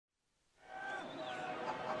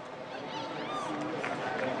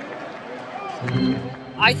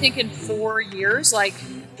I think in 4 years,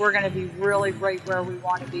 we're going to be really right where we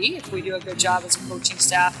want to be if we do a good job as a coaching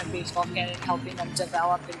staff and Baseball Canada in helping them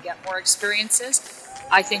develop and get more experiences.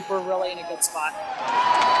 I think we're really in a good spot.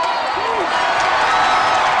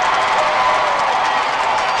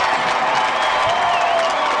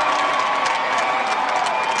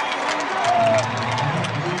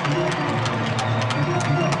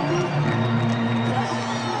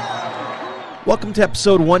 Welcome to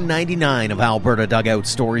episode 199 of Alberta Dugout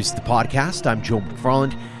Stories, the podcast. I'm Joe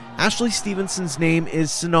McFarland. Ashley Stevenson's name is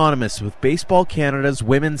synonymous with Baseball Canada's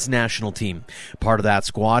women's national team. Part of that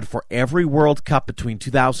squad for every World Cup between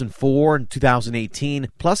 2004 and 2018,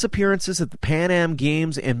 plus appearances at the Pan Am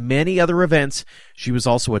Games and many other events. She was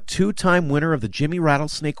also a two-time winner of the Jimmy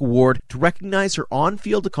Rattlesnake Award to recognize her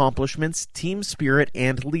on-field accomplishments, team spirit,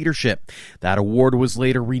 and leadership. That award was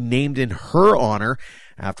later renamed in her honor.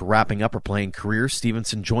 After wrapping up her playing career,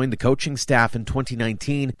 Stevenson joined the coaching staff in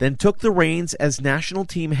 2019, then took the reins as national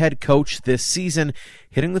team head coach this season,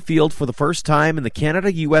 hitting the field for the first time in the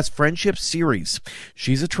Canada-US Friendship Series.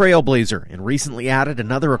 She's a trailblazer and recently added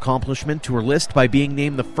another accomplishment to her list by being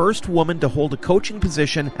named the first woman to hold a coaching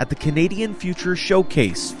position at the Canadian Futures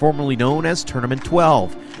Showcase, formerly known as Tournament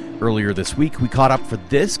 12. Earlier this week, we caught up for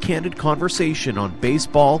this candid conversation on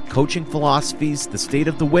baseball, coaching philosophies, the state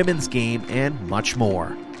of the women's game, and much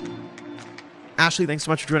more. Ashley, thanks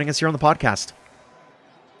so much for joining us here on the podcast.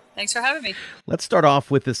 Thanks for having me. Let's start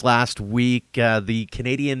off with this last week, the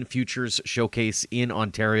Canadian Futures Showcase in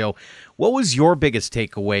Ontario. What was your biggest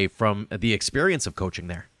takeaway from the experience of coaching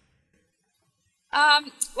there?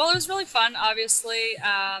 Well, it was really fun, obviously.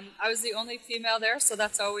 I was the only female there, so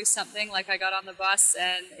that's always something. I got on the bus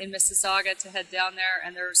and in Mississauga to head down there,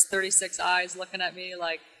 and there's 36 eyes looking at me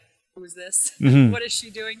like, who is this? Mm-hmm. What is she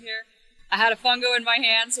doing here? I had a fungo in my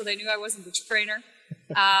hand, so they knew I wasn't the trainer.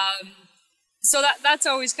 So that's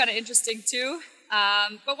always kind of interesting, too.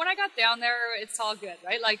 But when I got down there, it's all good,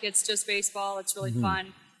 right? It's just baseball. It's really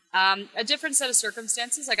fun. A different set of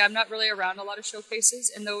circumstances. I'm not really around a lot of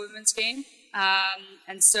showcases in the women's game.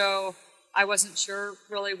 And so I wasn't sure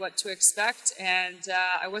really what to expect. And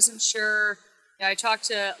I wasn't sure. I talked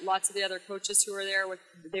to lots of the other coaches who were there.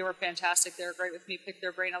 They were fantastic. They were great with me, picked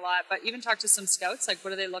their brain a lot. But even talked to some scouts,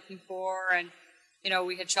 what are they looking for? And,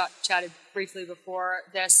 we had chatted briefly before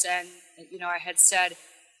this. And, I had said,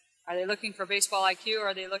 are they looking for baseball IQ or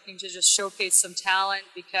are they looking to just showcase some talent?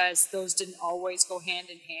 Because those didn't always go hand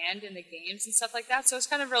in hand in the games and stuff like that. So it's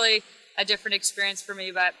kind of really a different experience for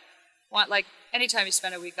me. But anytime you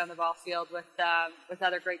spend a week on the ball field with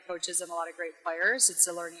other great coaches and a lot of great players, it's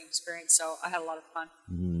a learning experience. So I had a lot of fun.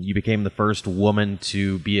 You became the first woman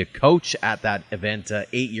to be a coach at that event,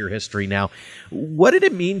 8-year history now. What did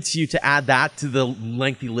it mean to you to add that to the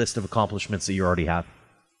lengthy list of accomplishments that you already have?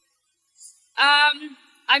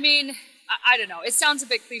 I don't know. It sounds a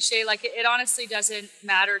bit cliche. It honestly doesn't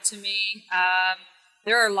matter to me.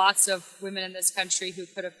 There are lots of women in this country who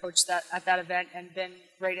could have coached at that event and been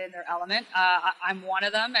right in their element. I'm one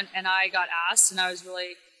of them, and I got asked, and I was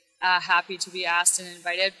really happy to be asked and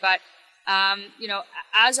invited. But,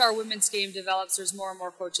 as our women's game develops, there's more and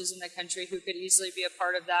more coaches in the country who could easily be a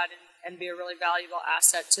part of that and be a really valuable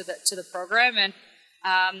asset to the program. And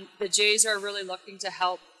the Jays are really looking to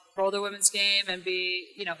help grow the women's game and be,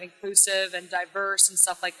 inclusive and diverse and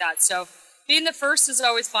stuff like that. So being the first is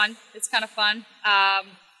always fun. It's kind of fun.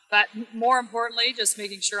 But more importantly, just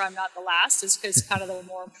making sure I'm not the last is kind of the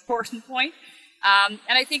more important point. And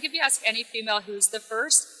I think if you ask any female who's the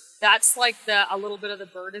first, that's a little bit of the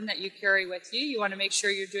burden that you carry with you. You want to make sure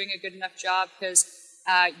you're doing a good enough job because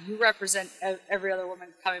you represent every other woman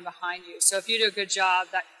coming behind you. So if you do a good job,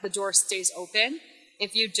 that the door stays open.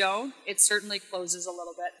 If you don't, it certainly closes a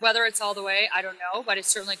little bit. Whether it's all the way, I don't know, but it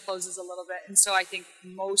certainly closes a little bit. And so I think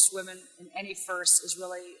most women in any first is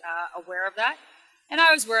really aware of that. And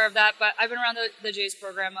I was aware of that, but I've been around the Jays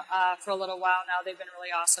program for a little while now. They've been really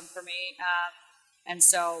awesome for me. And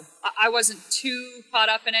so I wasn't too caught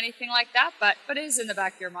up in anything like that, but it is in the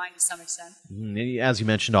back of your mind to some extent. As you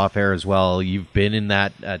mentioned off air as well, you've been in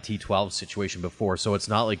that T12 situation before, so it's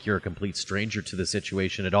not like you're a complete stranger to the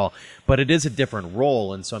situation at all, but it is a different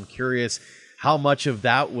role. And so I'm curious how much of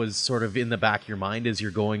that was sort of in the back of your mind as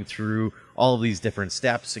you're going through all of these different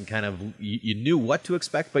steps and kind of you knew what to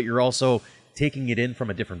expect, but you're also taking it in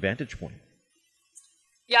from a different vantage point.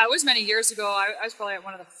 Yeah, it was many years ago. I was probably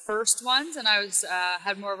one of the first ones, and I was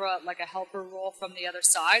had more of a helper role from the other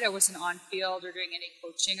side. I wasn't on field or doing any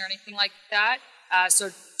coaching or anything like that, so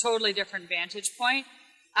totally different vantage point.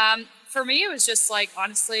 For me, it was just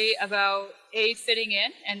honestly about fitting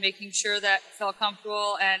in and making sure that I felt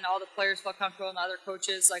comfortable and all the players felt comfortable and the other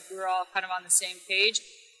coaches, like we were all kind of on the same page.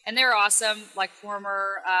 And they were awesome, like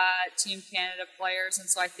former Team Canada players, and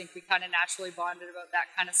so I think we kind of naturally bonded about that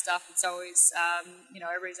kind of stuff. It's always,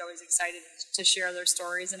 everybody's always excited to share their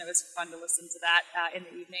stories, and it was fun to listen to that in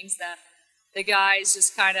the evenings. The guys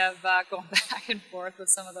just kind of going back and forth with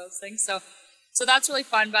some of those things. So that's really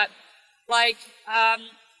fun. But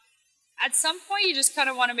at some point, you just kind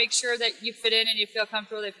of want to make sure that you fit in and you feel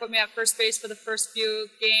comfortable. They put me at first base for the first few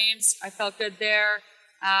games. I felt good there.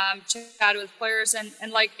 Chatted with players, and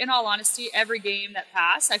in all honesty, every game that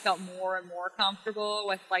passed, I felt more and more comfortable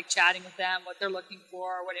with chatting with them, what they're looking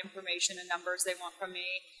for, what information and numbers they want from me.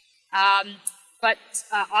 But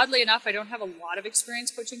oddly enough, I don't have a lot of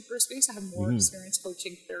experience coaching first base. I have more experience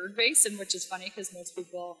coaching third base, and which is funny because most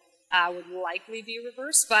people would likely be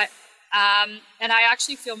reversed. But and I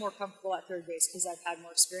actually feel more comfortable at third base because I've had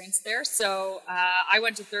more experience there. So I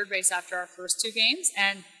went to third base after our first two games,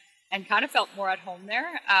 and kind of felt more at home there.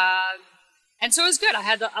 And so it was good. I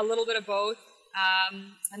had a little bit of both.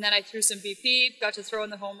 And then I threw some BP, got to throw in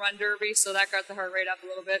the home run derby, so that got the heart rate up a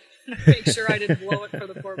little bit. Make sure I didn't blow it for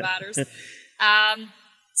the poor batters.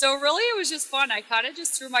 So really it was just fun. I kind of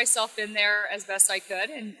just threw myself in there as best I could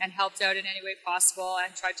and helped out in any way possible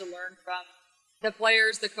and tried to learn from the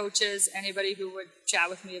players, the coaches, anybody who would chat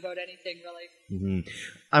with me about anything, really.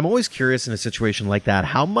 I'm always curious in a situation like that,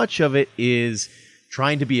 how much of it is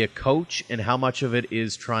trying to be a coach and how much of it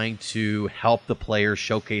is trying to help the players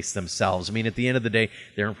showcase themselves? I mean, at the end of the day,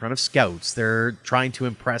 they're in front of scouts. They're trying to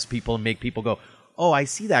impress people and make people go, oh, I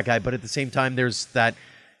see that guy. But at the same time, there's that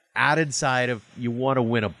added side of you want to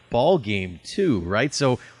win a ball game too, right?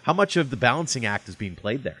 So how much of the balancing act is being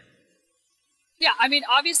played there? Yeah, I mean,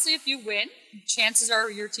 obviously, if you win, chances are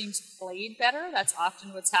your team's played better. That's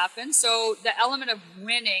often what's happened. So the element of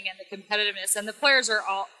winning and the competitiveness, and the players are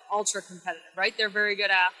all ultra competitive, right? They're very good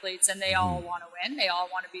athletes, and they all want to win. They all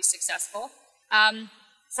want to be successful.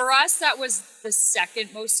 For us, that was the second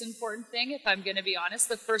most important thing, if I'm going to be honest.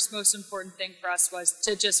 The first most important thing for us was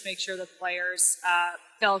to just make sure the players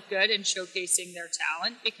felt good in showcasing their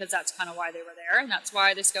talent, because that's kind of why they were there, and that's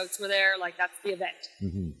why the scouts were there. That's the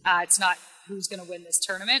event. It's not who's going to win this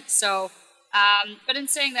tournament. So, but in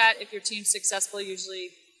saying that, if your team's successful, usually,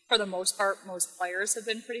 for the most part, most players have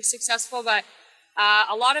been pretty successful. But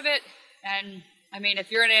a lot of it, and I mean,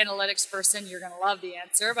 if you're an analytics person, you're going to love the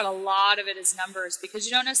answer, but a lot of it is numbers, because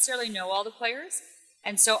you don't necessarily know all the players.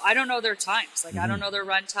 And so I don't know their times. I don't know their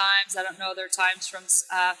run times. I don't know their times from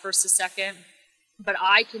first to second. But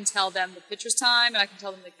I can tell them the pitcher's time, and I can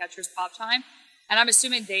tell them the catcher's pop time. And I'm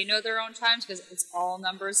assuming they know their own times because it's all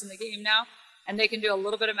numbers in the game now. And they can do a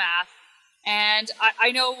little bit of math. And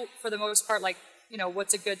I know for the most part,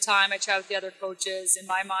 what's a good time. I chat with the other coaches. In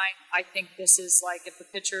my mind, I think this is if the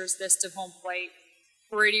pitcher's this to home plate,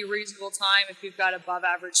 pretty reasonable time. If you've got above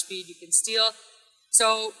average speed, you can steal.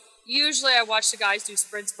 So usually I watch the guys do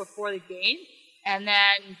sprints before the game and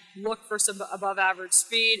then look for some above average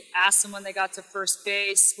speed, ask them when they got to first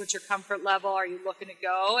base, what's your comfort level, are you looking to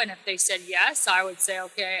go? And if they said yes, I would say,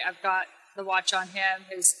 okay, I've got the watch on him,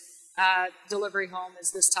 his delivery home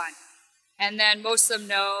is this time. And then most of them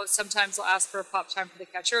know. Sometimes they'll ask for a pop time for the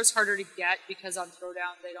catcher. It's harder to get because on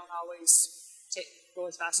throwdown they don't always go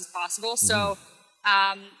as fast as possible. So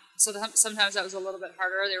sometimes that was a little bit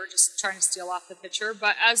harder. They were just trying to steal off the pitcher.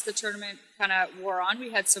 But as the tournament kind of wore on,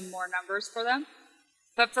 we had some more numbers for them.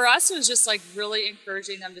 But for us, it was just really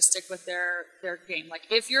encouraging them to stick with their game.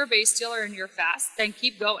 If you're a base stealer and you're fast, then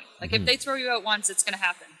keep going. If they throw you out once, it's going to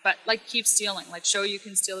happen. But keep stealing. Show you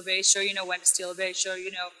can steal a base. Show you know when to steal a base. Show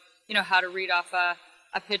you know how to read off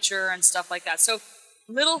a pitcher and stuff like that. So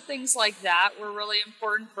little things like that were really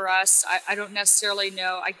important for us. I don't necessarily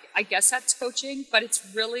know. I guess that's coaching, but it's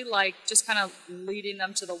really just kind of leading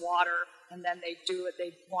them to the water, and then they do what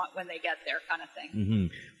they want when they get there, kind of thing.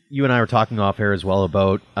 You and I were talking off air as well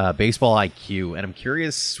about baseball IQ, and I'm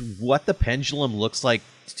curious what the pendulum looks like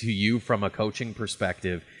to you from a coaching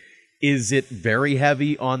perspective. Is it very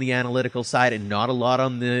heavy on the analytical side and not a lot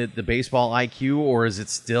on the baseball IQ, or is it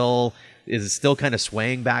still kind of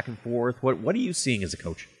swaying back and forth? What are you seeing as a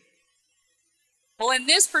coach? Well, in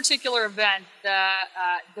this particular event,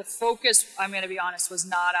 the focus, I'm going to be honest, was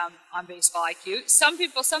not on baseball IQ.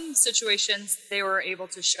 Some situations, they were able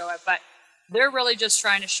to show it, but they're really just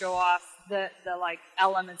trying to show off the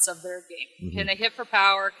elements of their game. Can they hit for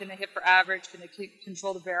power? Can they hit for average? Can they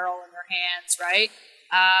control the barrel in their hands, right?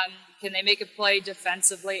 Can they make a play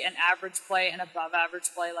defensively, an average play, an above average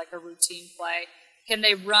play, like a routine play? Can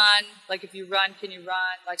they run? If you run, can you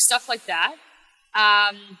run? Stuff like that.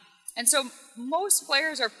 And so most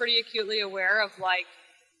players are pretty acutely aware of like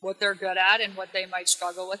what they're good at and what they might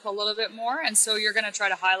struggle with a little bit more. And so you're going to try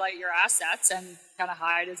to highlight your assets and kind of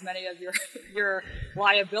hide as many of your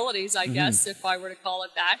liabilities, I guess, if I were to call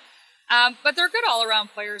it that. But they're good all-around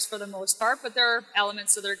players for the most part, but there are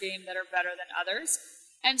elements of their game that are better than others.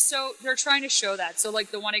 And so they're trying to show that. So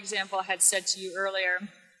like the one example I had said to you earlier,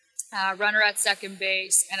 runner at second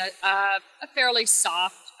base and a fairly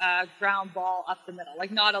soft ground ball up the middle,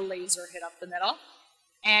 like not a laser hit up the middle.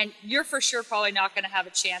 And you're for sure probably not going to have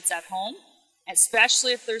a chance at home,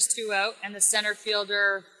 especially if there's 2 out and the center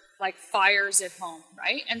fielder like fires it home,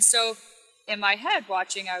 right? And so in my head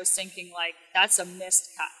watching, I was thinking like, that's a missed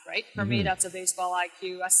cut, right? For me, that's a baseball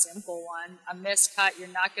IQ, a simple one. A missed cut, you're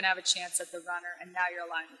not going to have a chance at the runner, and now you're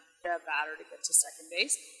allowing the batter to get to second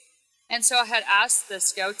base. And so I had asked the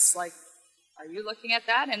scouts, like, are you looking at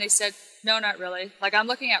that? And they said, no, not really. Like, I'm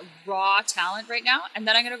looking at raw talent right now, and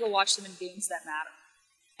then I'm going to go watch them in games that matter.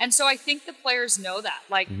 And so I think the players know that.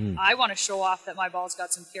 Like, I want to show off that my ball's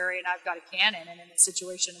got some carry and I've got a cannon, and in a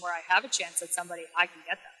situation where I have a chance at somebody, I can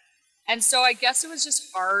get them. And so I guess it was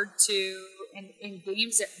just hard to, in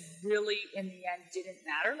games that really, in the end, didn't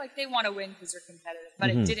matter. Like, they want to win because they're competitive, but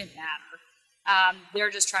it didn't matter. They're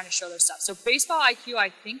just trying to show their stuff. So baseball IQ, I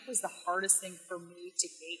think, was the hardest thing for me to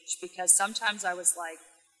gauge, because sometimes I was like,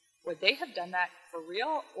 would they have done that for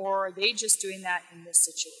real, or are they just doing that in this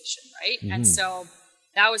situation, right? And so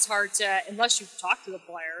that was hard to, unless you talk to the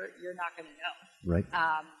player, you're not going to know.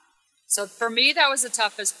 Right. So for me, that was the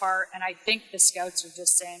toughest part, and I think the scouts are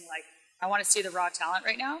just saying, like, I want to see the raw talent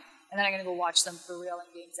right now, and then I'm going to go watch them for real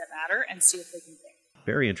in games that matter and see if they can think.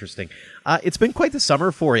 Very interesting. It's been quite the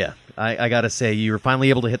summer for you. I got to say, you were finally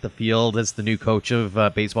able to hit the field as the new coach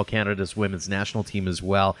of Baseball Canada's women's national team as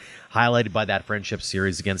well, highlighted by that friendship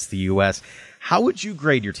series against the U.S. How would you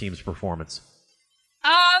grade your team's performance?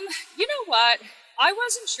 You know what? I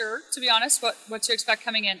wasn't sure, to be honest, what to expect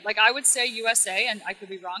coming in. Like, I would say USA, and I could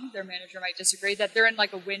be wrong, their manager might disagree, that they're in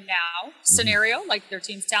like a win now scenario. Like, their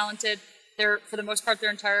team's talented. They're, for the most part,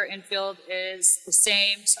 their entire infield is the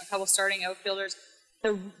same. So a couple starting outfielders.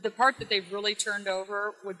 The part that they've really turned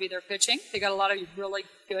over would be their pitching. They got a lot of really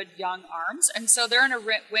good young arms. And so they're in a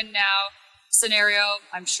win now scenario.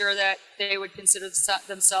 I'm sure that they would consider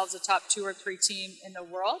themselves a top 2 or 3 team in the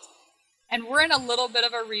world. And we're in a little bit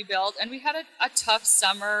of a rebuild. And we had a tough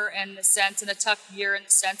summer in the sense, and a tough year in the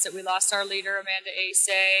sense that we lost our leader, Amanda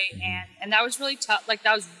Asay. And that was really tough. Like,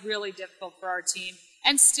 that was really difficult for our team.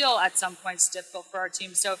 And still, at some points, difficult for our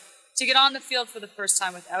team. So to get on the field for the first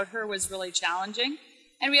time without her was really challenging.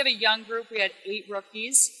 And we have a young group. We had 8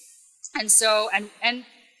 rookies. And so, and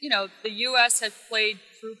you know, the U.S. had played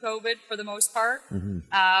through COVID for the most part.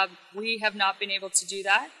 We have not been able to do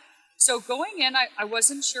that. So going in, I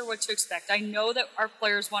wasn't sure what to expect. I know that our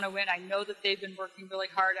players want to win. I know that they've been working really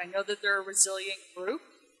hard. I know that they're a resilient group.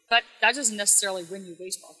 But that doesn't necessarily win you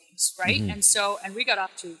baseball games, right? And so, and we got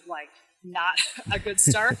off to, like, not a good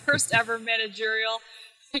start. First ever managerial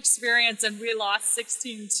experience, and we lost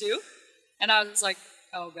 16-2. And I was like,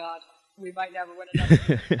 oh God, we might never win another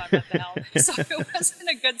game if I'm at the helm. So it wasn't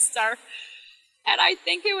a good start. And I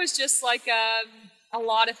think it was just like a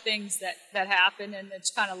lot of things that happened, and it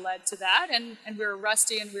kind of led to that. And we were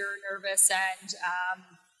rusty, and we were nervous, and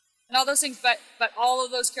all those things. But all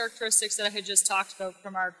of those characteristics that I had just talked about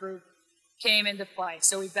from our group came into play.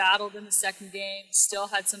 So we battled in the second game, still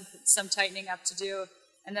had some tightening up to do,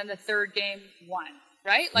 and then the third game won.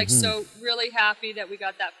 Right? Like, so really happy that we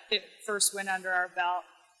got that first win under our belt.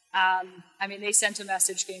 I mean, they sent a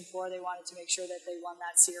message game 4. They wanted to make sure that they won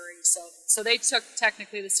that series. So they took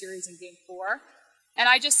technically the series in game 4. And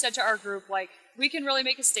I just said to our group, like, we can really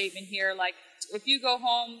make a statement here. Like, if you go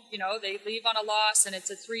home, you know, they leave on a loss and it's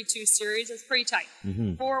a 3-2 series, it's pretty tight.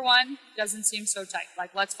 4-1 doesn't seem so tight.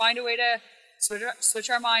 Like, let's find a way to switch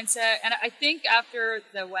our mindset. And I think after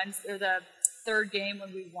the third game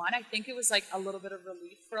when we won, I think it was like a little bit of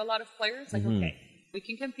relief for a lot of players. Like, okay, we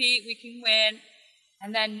can compete, we can win,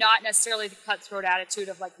 and then not necessarily the cutthroat attitude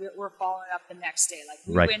of like we're following up the next day. Like,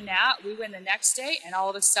 we win now, we win the next day, and all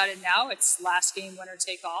of a sudden now it's last game, winner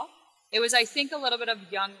take all. It was, I think, a little bit of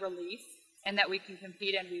young relief, and that we can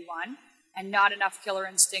compete and we won, and not enough killer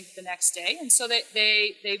instinct the next day. And so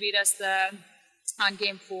they beat us on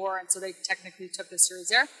game 4, and so they technically took the series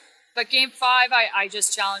there. But game 5, I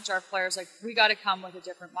just challenged our players, like, we got to come with a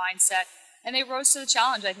different mindset. And they rose to the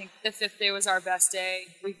challenge. I think the 5th day was our best day.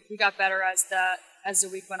 We got better as the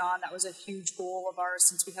week went on. That was a huge goal of ours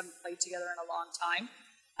since we haven't played together in a long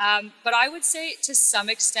time. But I would say to some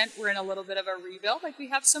extent we're in a little bit of a rebuild. Like, we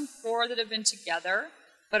have some 4 that have been together,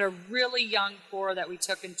 but a really young 4 that we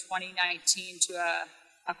took in 2019 to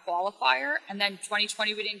a qualifier, and then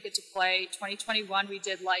 2020 we didn't get to play. 2021 we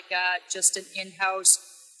did like just an in-house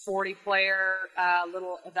 40-player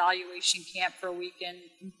little evaluation camp for a week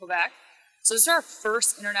in Quebec. So this is our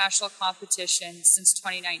first international competition since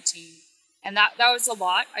 2019. And that was a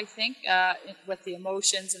lot, I think, with the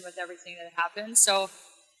emotions and with everything that happened. So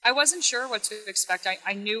I wasn't sure what to expect.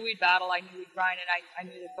 I knew we'd battle, I knew we'd grind, and I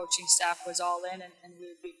knew the coaching staff was all in, and we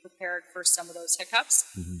would be prepared for some of those hiccups.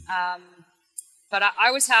 But I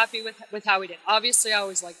was happy with how we did. Obviously, I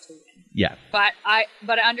always like to win. Yeah.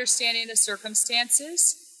 But understanding the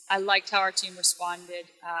circumstances, I liked how our team responded,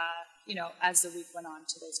 as the week went on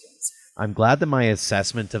to those games. I'm glad that my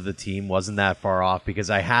assessment of the team wasn't that far off, because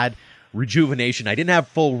I had rejuvenation. I didn't have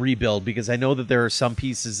full rebuild, because I know that there are some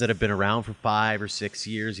pieces that have been around for 5 or 6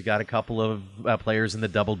 years. You got a couple of players in the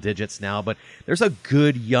double digits now, but there's a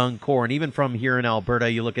good young core. And even from here in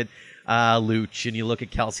Alberta, you look at Luch and you look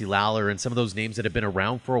at Kelsey Lawler and some of those names that have been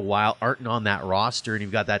around for a while aren't on that roster. And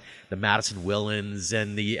you've got the Madison Willens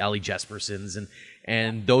and the Ellie Jespersons,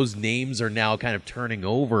 and those names are now kind of turning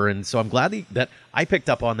over. And so I'm glad that I picked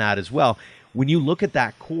up on that as well. When you look at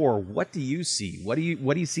that core, what do you see? What do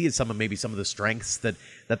you see as some of the strengths that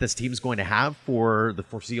this team's going to have for the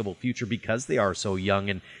foreseeable future, because they are so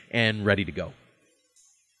young and ready to go?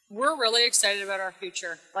 We're really excited about our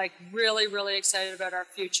future, like really, really excited about our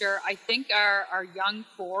future. I think our young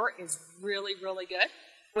core is really, really good.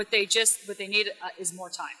 What they need is more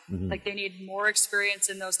time. Mm-hmm. Like they need more experience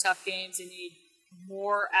in those tough games. They need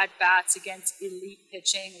more at-bats against elite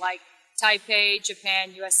pitching, like Taipei,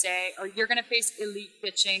 Japan, USA, or you're going to face elite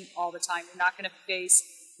pitching all the time. You're not going to face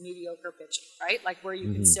mediocre pitching, right? Like where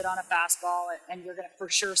you can sit on a fastball and you're going to for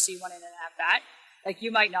sure see one in an at-bat. Like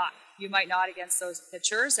you might not against those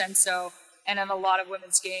pitchers. And in a lot of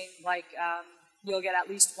women's game, like you'll get at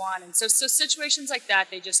least one. And so situations like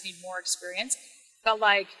that, they just need more experience. But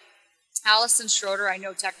like Allison Schroeder, I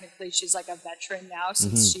know technically she's like a veteran now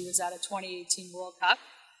since she was at a 2018 World Cup.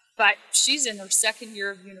 But she's in her second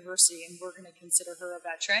year of university, and we're going to consider her a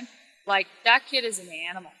veteran. Like, that kid is an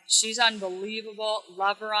animal. She's unbelievable.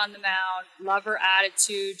 Love her on the mound. Love her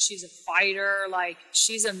attitude. She's a fighter. Like,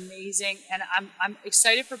 she's amazing. And I'm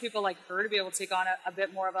excited for people like her to be able to take on a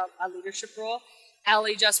bit more of a leadership role.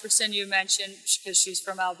 Ellie Jesperson, you mentioned, because she's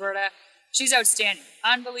from Alberta. She's outstanding.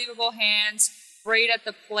 Unbelievable hands. Great at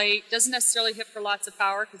the plate. Doesn't necessarily hit for lots of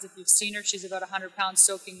power, because if you've seen her, she's about 100 pounds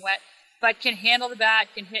soaking wet. But can handle the bat,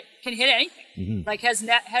 can hit anything. Mm-hmm. Like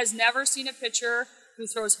has never seen a pitcher who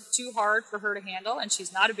throws too hard for her to handle, and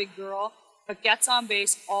she's not a big girl, but gets on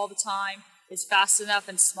base all the time, is fast enough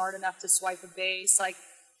and smart enough to swipe a base. Like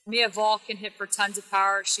Mia Vol can hit for tons of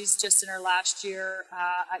power. She's just in her last year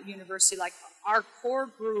at university. Like our core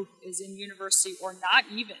group is in university or not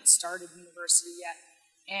even started university yet.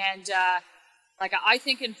 And I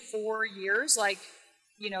think in 4 years,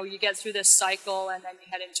 you get through this cycle and then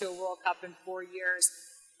you head into a World Cup in 4 years.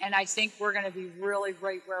 And I think we're going to be really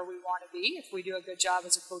right where we want to be if we do a good job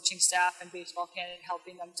as a coaching staff and Baseball Canada in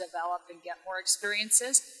helping them develop and get more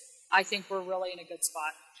experiences. I think we're really in a good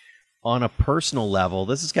spot. On a personal level,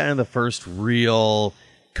 this is kind of the first real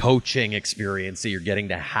coaching experience that you're getting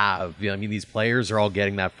to have. I mean, these players are all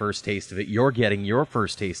getting that first taste of it. You're getting your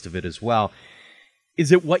first taste of it as well.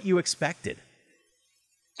 Is it what you expected?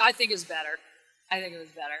 I think it's better. I think it was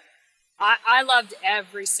better. I loved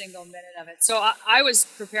every single minute of it. So I was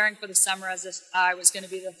preparing for the summer as if I was going to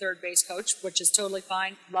be the third base coach, which is totally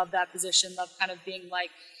fine. Love that position. Love kind of being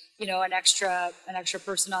like, an extra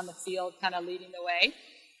person on the field, kind of leading the way.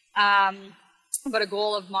 But a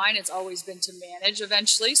goal of mine has always been to manage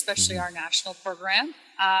eventually, especially our national program.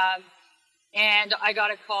 And I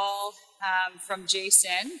got a call from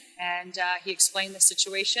Jason, and he explained the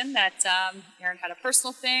situation that Aaron had a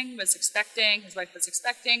personal thing, his wife was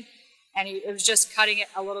expecting, and it was just cutting it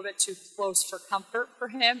a little bit too close for comfort for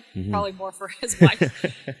him, probably more for his wife.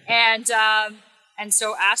 And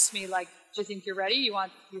so asked me, like, do you think you're ready? You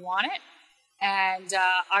want it? And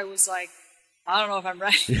I was like, I don't know if I'm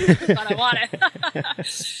ready, but I want it.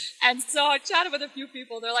 And so I chatted with a few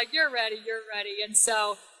people. They're like, you're ready. And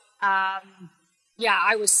so,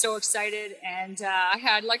 I was so excited. And I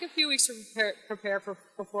had like a few weeks to prepare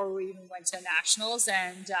before we even went to nationals.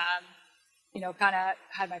 And, kind of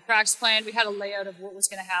had my practice plan. We had a layout of what was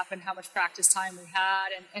going to happen, how much practice time we had,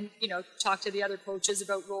 and talked to the other coaches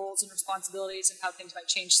about roles and responsibilities and how things might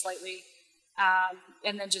change slightly.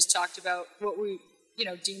 And then just talked about what we,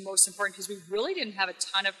 deemed most important, because we really didn't have a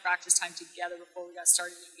ton of practice time together before we got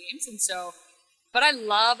started in games. And so, but I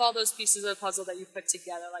love all those pieces of the puzzle that you put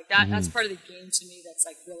together. Like that, that's part of the game to me that's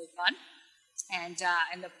like really fun. And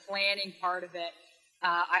the planning part of it,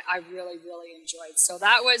 I really, really enjoyed. So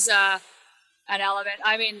that was an element.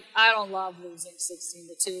 I mean, I don't love losing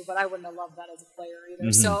 16-2, but I wouldn't have loved that as a player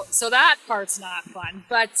either. So that part's not fun.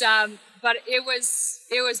 But it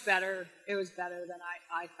was better. It was better than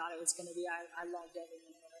I thought it was going to be. I loved every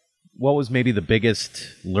minute of it. What was maybe the biggest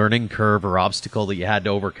learning curve or obstacle that you had to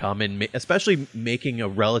overcome, and especially making a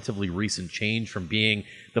relatively recent change from being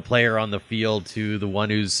the player on the field to the one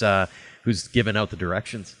who's given out the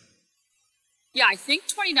directions? Yeah, I think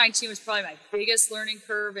 2019 was probably my biggest learning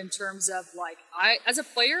curve in terms of as a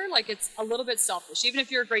player, it's a little bit selfish. Even if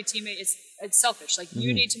you're a great teammate, it's selfish.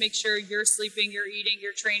 You need to make sure you're sleeping, you're eating,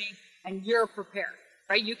 you're training, and you're prepared,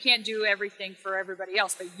 right? You can't do everything for everybody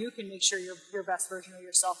else, but you can make sure you're your best version of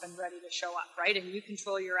yourself and ready to show up, right? And you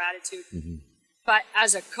control your attitude. But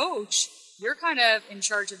as a coach, you're kind of in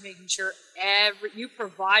charge of making sure you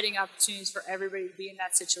providing opportunities for everybody to be in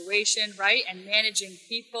that situation, right? And managing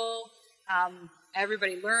people.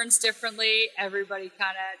 Everybody learns differently. Everybody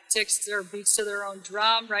kind of ticks or beats to their own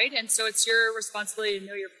drum, right? And so it's your responsibility to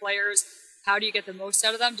know your players. How do you get the most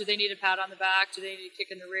out of them? Do they need a pat on the back? Do they need a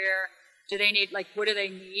kick in the rear? Do they need, what do they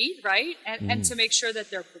need, right? And to make sure that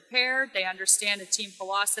they're prepared, they understand the team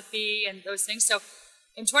philosophy and those things. So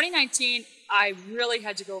in 2019, I really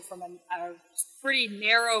had to go from a pretty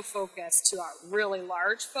narrow focus to a really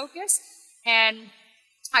large focus. And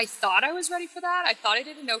I thought I was ready for that. I thought I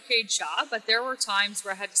did an okay job, but there were times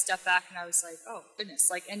where I had to step back and I was like, oh, goodness,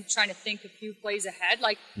 and trying to think a few plays ahead.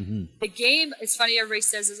 The game, it's funny, everybody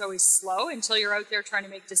says is always slow until you're out there trying to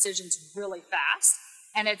make decisions really fast.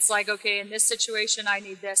 And it's okay, in this situation, I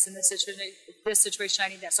need this. In this situation, I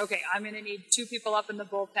need this. Okay, I'm going to need 2 people up in the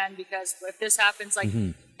bullpen because if this happens,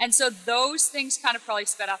 and so those things kind of probably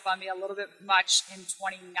sped up on me a little bit much in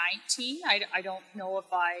 2019. I don't know if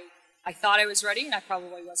I thought I was ready, and I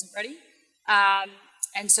probably wasn't ready.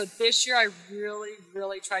 And so this year, I really,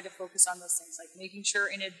 really tried to focus on those things, making sure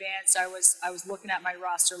in advance I was looking at my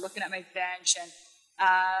roster, looking at my bench,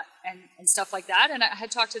 and stuff like that. And I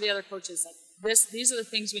had talked to the other coaches these are the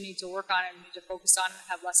things we need to work on and we need to focus on and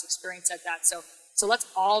have less experience at that. So let's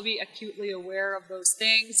all be acutely aware of those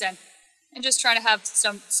things and just trying to have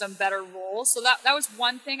some better roles. So that was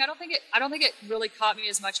one thing. I don't think it really caught me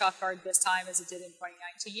as much off guard this time as it did in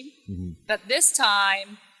 2019. But this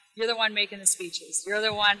time, you're the one making the speeches. You're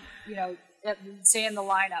the one, saying the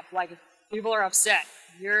lineup. If people are upset,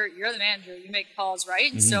 you're the manager. You make calls,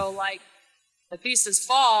 right? And so the pieces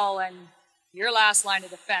fall and your last line of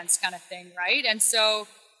defense kind of thing, right? And so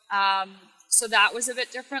so that was a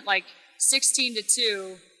bit different.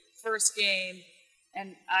 16-2 first game,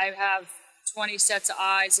 and I have 20 sets of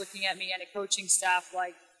eyes looking at me and a coaching staff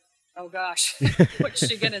oh gosh, what's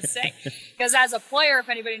she gonna say? Because as a player, if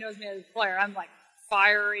anybody knows me as a player, I'm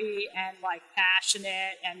fiery and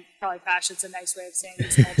passionate, and probably passionate's a nice way of saying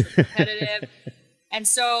it's ultra competitive. And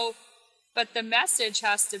so, but the message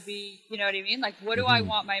has to be, you know what I mean? What do I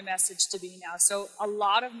want my message to be now? So a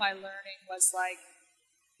lot of my learning was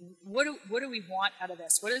what do we want out of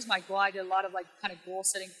this? What is my goal? I did a lot of kind of goal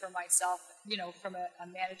setting for myself, from a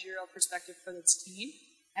managerial perspective for this team.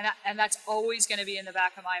 And that's always going to be in the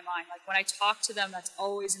back of my mind. When I talk to them, that's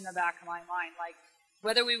always in the back of my mind.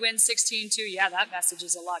 Whether we win 16-2, yeah, that message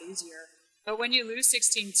is a lot easier. But when you lose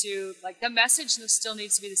 16-2, the message still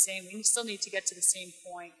needs to be the same. We still need to get to the same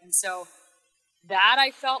point. And so that I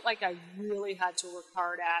felt I really had to work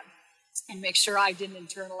hard at and make sure I didn't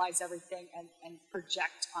internalize everything and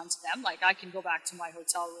project onto them. I can go back to my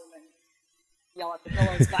hotel room and yell at the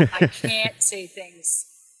pillows, but I can't say things,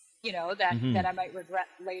 that I might regret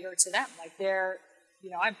later to them. They're,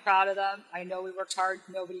 I'm proud of them. I know we worked hard.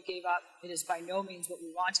 Nobody gave up. It is by no means what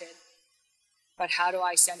we wanted. But how do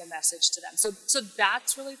I send a message to them? So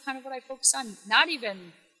that's really kind of what I focus on. Not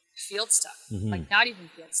even field stuff. Not even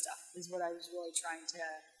field stuff is what I was really trying to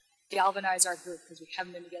galvanize our group, because we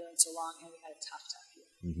haven't been together in so long and we had a tough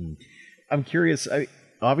year. I'm curious.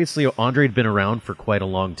 Obviously, Andre had been around for quite a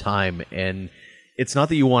long time, and it's not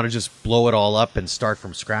that you want to just blow it all up and start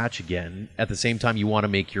from scratch again. At the same time, you want to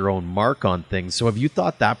make your own mark on things. So have you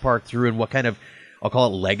thought that part through, and what kind of, I'll call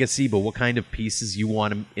it legacy, but what kind of pieces you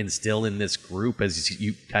want to instill in this group as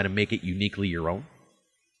you kind of make it uniquely your own?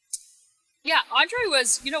 Yeah, Andre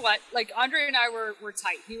was, Andre and I were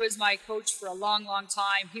tight. He was my coach for a long, long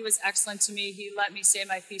time. He was excellent to me. He let me say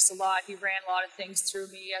my piece a lot. He ran a lot of things through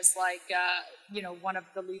me as one of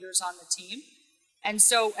the leaders on the team. And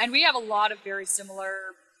so, and we have a lot of very similar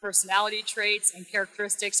personality traits and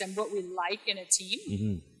characteristics and what we like in a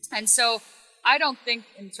team. And so I don't think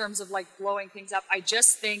in terms of blowing things up, I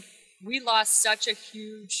just think we lost such a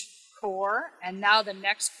huge core, and now the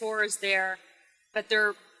next core is there, but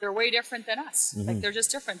they're they're way different than us. Like, they're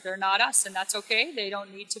just different. They're not us, and that's okay. They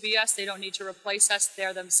don't need to be us. They don't need to replace us.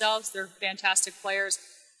 They're themselves. They're fantastic players.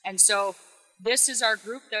 And so this is our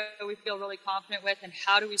group that we feel really confident with, and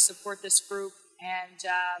how do we support this group and,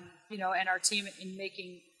 and our team in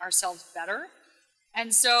making ourselves better.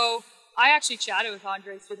 And so I actually chatted with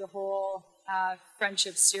Andre through the whole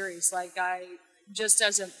friendship series. Like, just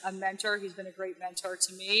as a mentor, he's been a great mentor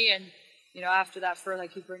to me. And, after that,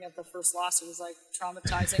 you bring up the first loss, it was like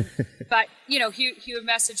traumatizing. But, he would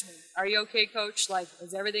message me, "Are you okay, coach? Like,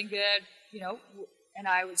 is everything good?" And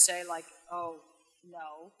I would say, like, "Oh,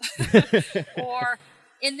 no." Or,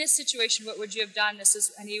 "In this situation, what would you have done?"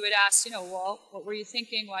 And he would ask, "Well, what were you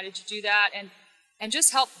thinking? Why did you do that?" And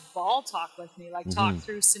just help ball talk with me, like talk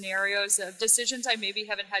through scenarios of decisions I maybe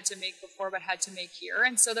haven't had to make before, but had to make here.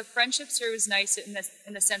 And so the friendship series was nice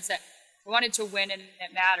in the sense that we wanted to win and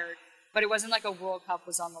it mattered, but it wasn't like a World Cup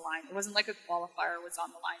was on the line. It wasn't like a qualifier was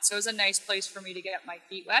on the line. So it was a nice place for me to get my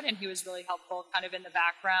feet wet, and he was really helpful kind of in the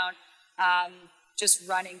background, just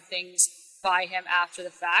running things by him after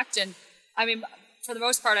the fact. And I mean, for the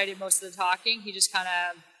most part, I did most of the talking. He just kind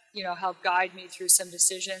of help guide me through some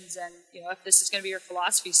decisions. And, if this is going to be your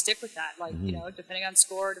philosophy, stick with that. Like, depending on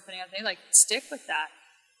score, depending on things, like, stick with that.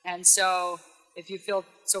 And so if you feel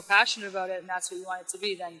so passionate about it and that's what you want it to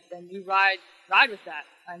be, then you ride with that.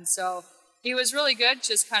 And so he was really good,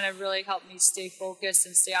 just kind of really helped me stay focused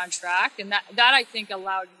and stay on track. And that I think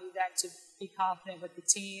allowed me then to be confident with the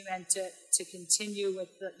team and to continue with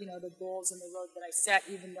the goals and the road that I set,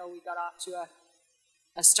 even though we got off to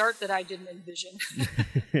a start that I didn't envision.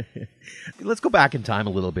 Let's go back in time a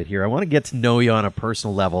little bit here. I want to get to know you on a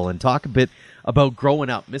personal level and talk a bit about growing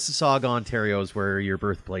up. Mississauga, Ontario is where your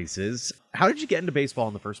birthplace is. How did you get into baseball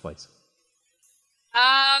in the first place?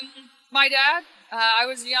 My dad, I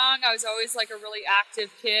was young. I was always like a really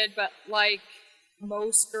active kid, but like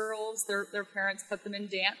most girls, their parents put them in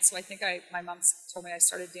dance. So I think my mom told me I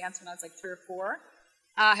started dance when I was like 3 or 4.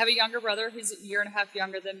 I have a younger brother who's a year and a half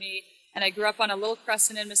younger than me. And I grew up on a little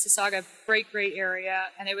crescent in Mississauga, great area.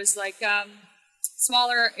 And it was like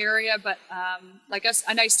smaller area, but like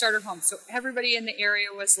a nice starter home. So everybody in the area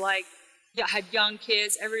was like, had young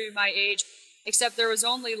kids, everybody my age, except there was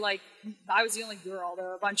only I was the only girl. There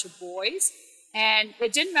were a bunch of boys. And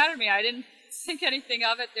it didn't matter to me. I didn't think anything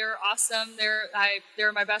of it. They were awesome. They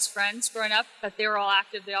were my best friends growing up, but they were all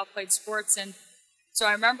active. They all played sports. And so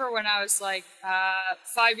I remember when I was like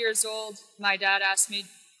 5 years old, my dad asked me, "Do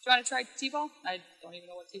you want to try T-ball?" I don't even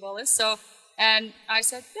know what T-ball is. And I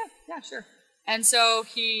said, yeah, sure. And so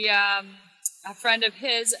a friend of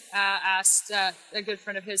his asked, a good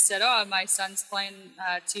friend of his said, "Oh, my son's playing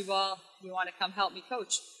T-ball. You want to come help me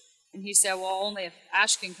coach?" And he said, "Well, only if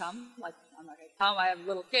Ash can come. Like, I'm not going to come. I have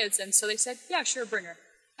little kids." And so they said, "Yeah, sure, bring her."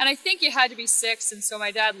 And I think you had to be 6. And so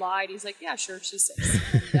my dad lied. He's like, "Yeah, sure, she's 6.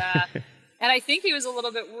 And I think he was a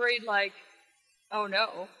little bit worried, like, "Oh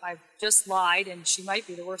no, I've just lied and she might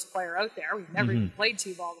be the worst player out there. We've never even played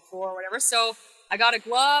T-ball before," or whatever. So I got a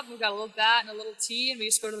glove, we got a little bat and a little tee, and we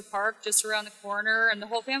used to go to the park just around the corner, and the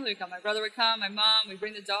whole family would come. My brother would come, my mom, we'd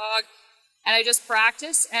bring the dog, and I just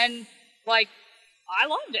practiced, and I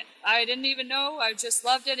loved it. I didn't even know, I just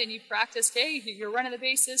loved it. And you practiced, hey, you're running the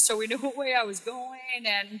bases, so we knew what way I was going,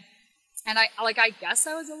 and I guess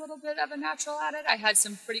I was a little bit of a natural at it. I had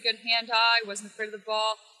some pretty good hand-eye, wasn't afraid of the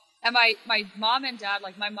ball. And my mom and dad,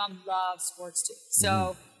 my mom loves sports too.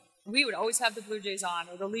 So we would always have the Blue Jays on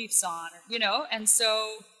or the Leafs on, and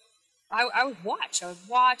so I would watch.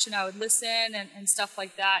 And I would listen and stuff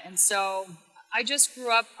like that. And so I just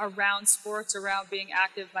grew up around sports, around being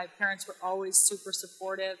active. My parents were always super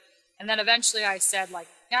supportive. And then eventually I said,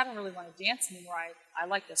 I don't really want to dance anymore. I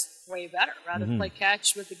like this way better. Rather play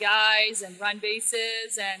catch with the guys and run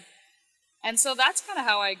bases and so that's kind of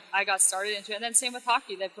how I got started into it. And then same with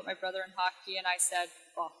hockey. They put my brother in hockey, and I said,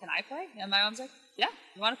 "Well, can I play?" And my mom's like, "Yeah,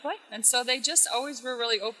 you want to play?" And so they just always were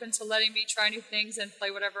really open to letting me try new things and play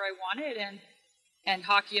whatever I wanted. And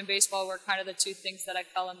hockey and baseball were kind of the 2 things that I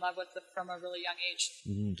fell in love with from a really young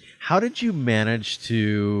age. How did you manage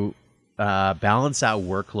to balance out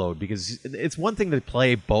workload? Because it's one thing to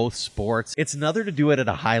play both sports. It's another to do it at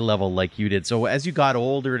a high level like you did. So as you got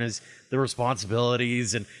older and as the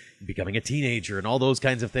responsibilities and becoming a teenager and all those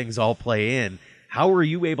kinds of things all play in, how were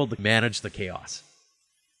you able to manage the chaos?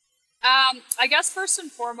 I guess first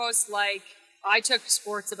and foremost, I took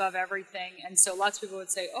sports above everything. And so lots of people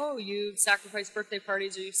would say, "Oh, you sacrificed birthday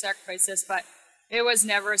parties or you sacrificed this," but it was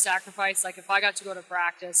never a sacrifice. If I got to go to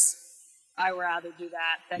practice, I would rather do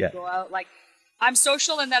that than go out. I'm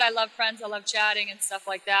social in that I love friends, I love chatting and stuff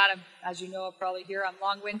like that. As you know, probably here, I'm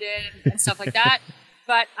long-winded and stuff like that.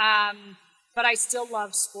 But but I still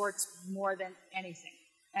love sports more than anything.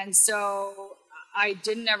 And so I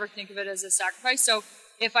didn't ever think of it as a sacrifice. So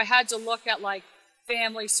if I had to look at like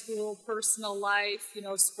family, school, personal life,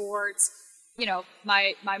 sports,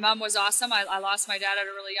 my mom was awesome. I lost my dad at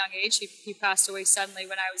a really young age. He passed away suddenly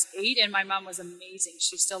when I was 8, and my mom was amazing.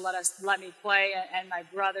 She still let me play, and my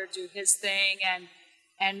brother do his thing,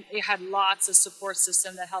 and it had lots of support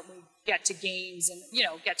system that helped me get to games and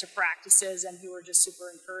get to practices, and who were just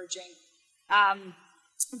super encouraging.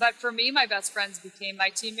 But for me, my best friends became my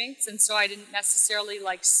teammates, and so I didn't necessarily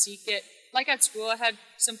like seek it. Like at school, I had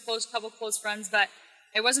some couple close friends, but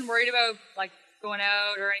I wasn't worried about like going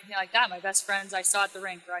out or anything like that. My best friends I saw at the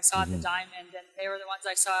rink or I saw at the Diamond, and they were the ones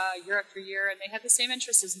I saw year after year, and they had the same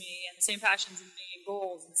interests as me and the same passions as me and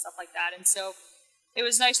goals and stuff like that. And so it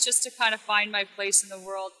was nice just to kind of find my place in the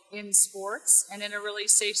world in sports and in a really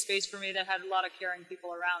safe space for me that had a lot of caring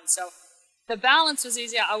people around. So the balance was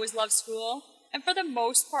easy. I always loved school. And for the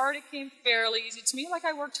most part, it came fairly easy to me. Like,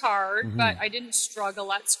 I worked hard, but I didn't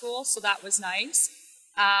struggle at school, so that was nice.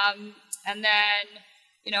 And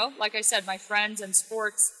then, like I said, my friends and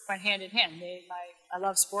sports went hand in hand. I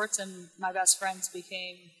love sports, and my best friends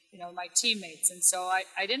became, my teammates. And so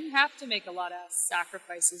I didn't have to make a lot of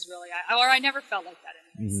sacrifices, really. I never felt like that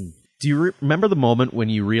anyways. Do you remember the moment when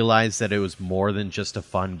you realized that it was more than just a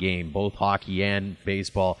fun game, both hockey and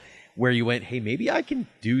baseball, where you went, hey, maybe I can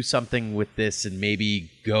do something with this and maybe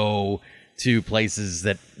go to places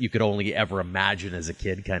that you could only ever imagine as a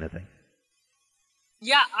kid, kind of thing?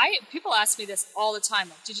 Yeah, people ask me this all the time.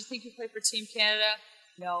 Like, did you think you played for Team Canada?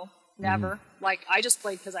 No, never. Like, I just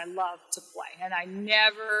played because I loved to play. And I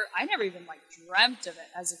never even like dreamt of it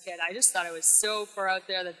as a kid. I just thought it was so far out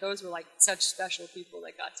there that those were like such special people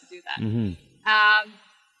that got to do that.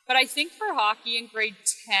 But I think for hockey in grade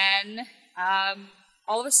 10,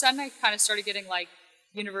 all of a sudden I kind of started getting like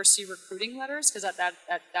university recruiting letters, because at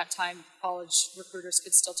that time college recruiters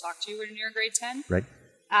could still talk to you when you're in grade 10. Right.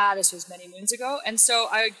 This was many moons ago. And so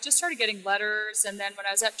I just started getting letters, and then when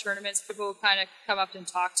I was at tournaments, people would kind of come up and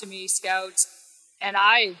talk to me, scouts, and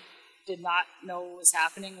I did not know what was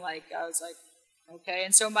happening. Like, I was like, okay.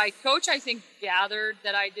 And so my coach, I think, gathered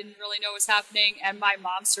that I didn't really know what was happening, and my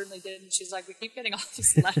mom certainly didn't. She's like, we keep getting all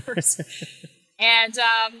these letters.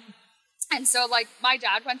 And so, like, my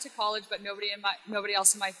dad went to college, but nobody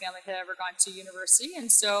else in my family had ever gone to university. And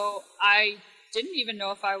so I didn't even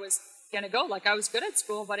know if I was going to go. Like, I was good at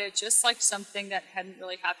school, but it's just, like, something that hadn't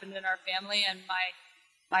really happened in our family. And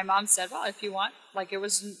my mom said, well, if you want, like, it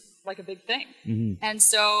wasn't, like, a big thing. And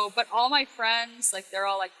so, but all my friends, like, they're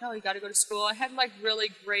all like, no, you got to go to school. I had, like, really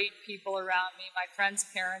great people around me. My friends'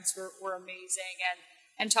 parents were amazing,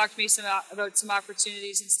 and talked to me about some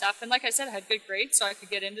opportunities and stuff. And like I said, I had good grades, so I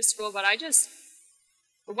could get into school, but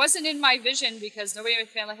it wasn't in my vision because nobody in my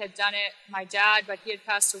family had done it. My dad, but he had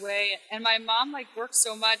passed away. And my mom, like, worked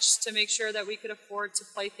so much to make sure that we could afford to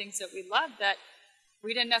play things that we loved that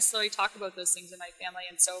we didn't necessarily talk about those things in my family.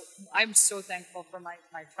 And so I'm so thankful for my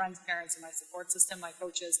friends' parents and my support system, my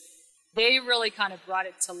coaches. They really kind of brought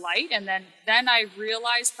it to light. And then I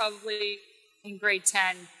realized probably in grade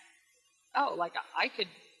 10, oh, like, I could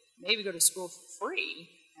maybe go to school for free,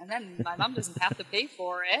 and then my mom doesn't have to pay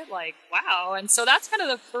for it. Like, wow. And so that's kind of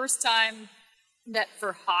the first time that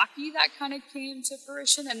for hockey that kind of came to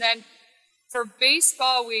fruition. And then for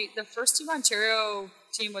baseball, the first Team Ontario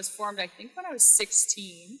team was formed, I think, when I was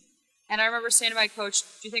 16. And I remember saying to my coach,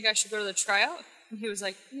 do you think I should go to the tryout? And he was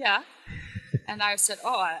like, yeah. And I said,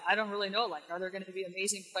 oh, I don't really know. Like, are there going to be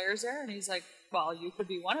amazing players there? And he's like, well, you could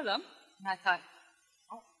be one of them. And I thought,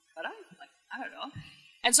 but I don't know.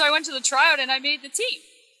 And so I went to the tryout and I made the team.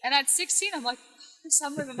 And at 16, I'm like,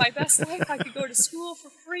 I'm living my best life. I could go to school for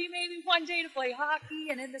free maybe one day to play hockey.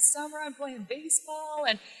 And in the summer, I'm playing baseball.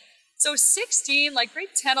 And so 16, like grade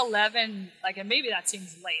 10, 11, like, and maybe that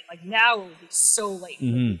seems late. Like, now it would be so late for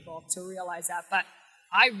people to realize that. But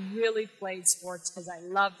I really played sports because I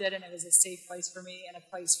loved it, and it was a safe place for me and a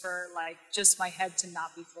place for, like, just my head to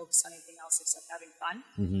not be focused on anything else except having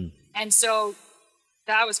fun. And so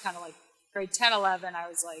that was kind of like grade 10, 11, I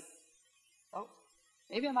was like, oh,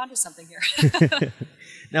 maybe I'm onto something here.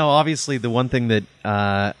 Now, obviously, the one thing that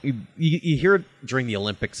you hear it during the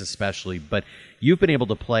Olympics especially, but you've been able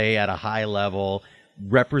to play at a high level,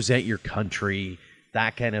 represent your country,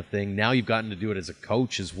 that kind of thing. Now you've gotten to do it as a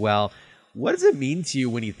coach as well. What does it mean to you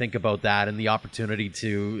when you think about that and the opportunity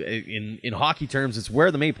to, in hockey terms, it's wear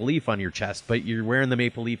the maple leaf on your chest, but you're wearing the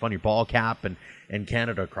maple leaf on your ball cap and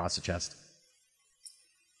Canada across the chest?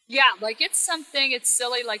 Yeah, like, it's something, it's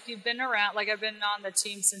silly. Like, you've been around, like, I've been on the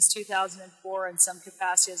team since 2004 in some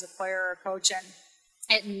capacity as a player or a coach,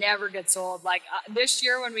 It never gets old. Like this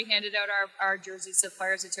year when we handed out our jerseys to the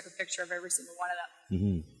players, I took a picture of every single one of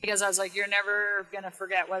them because I was like, you're never going to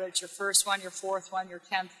forget whether it's your first one, your fourth one, your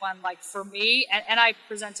 10th one. Like for me, and I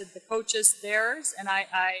presented the coaches theirs, and I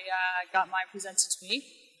got mine presented to me.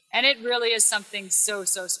 And it really is something so,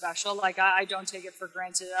 so special. Like, I don't take it for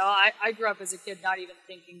granted at all. I grew up as a kid not even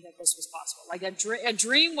thinking that this was possible. Like, a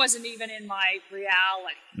dream wasn't even in my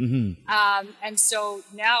reality. And so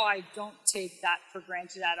now I don't take that for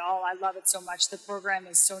granted at all. I love it so much. The program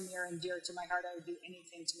is so near and dear to my heart. I would do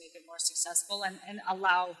anything to make it more successful and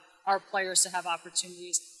allow our players to have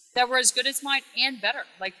opportunities that were as good as mine and better.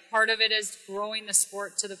 Like, part of it is growing the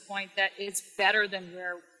sport to the point that it's better than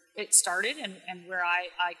where it started and where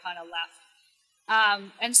I kind of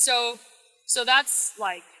left. And so that's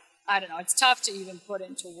like, I don't know, it's tough to even put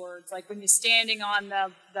into words. Like when you're standing on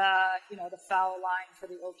the foul line for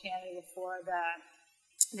the O Canada before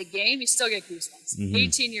the game, you still get goosebumps.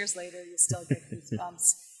 18 years later, you still get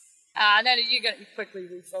goosebumps. And then you quickly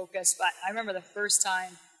refocus. But I remember the first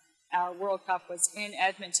time our World Cup was in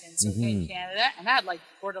Edmonton, so in Canada, and I had like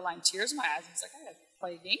borderline tears in my eyes. I was like, I got to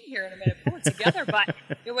play a game here in a minute, pull it together. But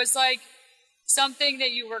it was like something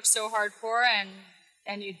that you work so hard for,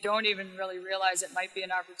 and you don't even really realize it might be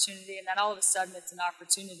an opportunity, and then all of a sudden it's an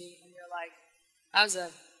opportunity, and you're like, I was a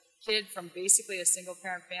kid from basically a single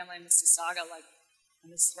parent family in Mississauga, like,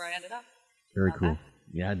 and this is where I ended up. Very cool.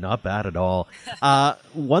 Yeah, not bad at all.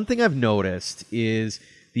 One thing I've noticed is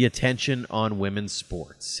the attention on women's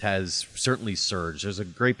sports has certainly surged. There's a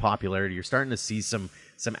great popularity. You're starting to see some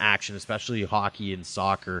action, especially hockey and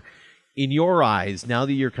soccer. In your eyes, now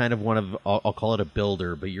that you're kind of one of, I'll call it a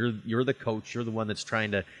builder, but you're the coach, you're the one that's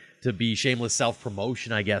trying to be shameless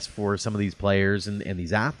self-promotion, I guess, for some of these players and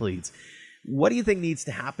these athletes. What do you think needs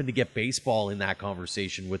to happen to get baseball in that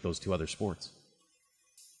conversation with those two other sports?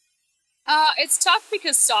 It's tough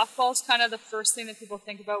because softball is kind of the first thing that people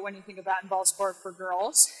think about when you think of bat and ball sport for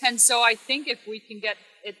girls. And so I think if we can get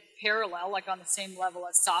it parallel, like on the same level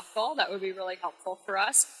as softball, that would be really helpful for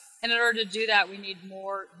us. And in order to do that, we need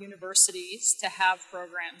more universities to have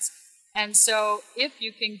programs. And so if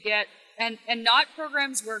you can get, and not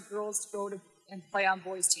programs where girls go to and play on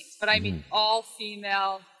boys' teams, but I mean all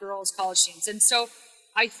female girls' college teams. And so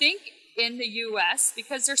I think in the U.S.,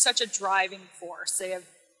 because they're such a driving force, they have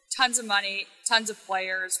tons of money, tons of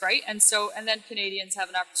players, right? And then Canadians have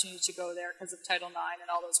an opportunity to go there because of Title IX and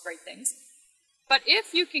all those great things. But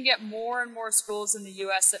if you can get more and more schools in the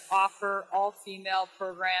U.S. that offer all-female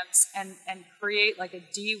programs and create like a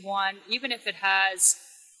D1, even if it has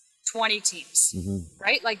 20 teams,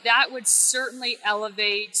 right? Like that would certainly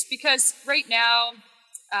elevate, because right now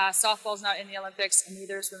softball's not in the Olympics and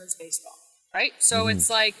neither is women's baseball, right? So it's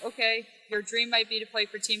like, okay, your dream might be to play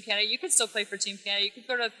for Team Canada. You could still play for Team Canada. You could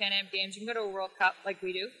go to the Pan Am Games. You can go to a World Cup like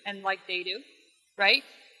we do and like they do, right?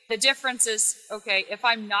 The difference is, okay, if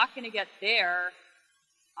I'm not going to get there,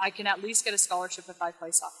 I can at least get a scholarship if I play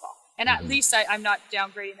softball. And at least I'm not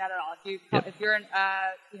downgrading that at all. If you're an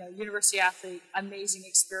university athlete, amazing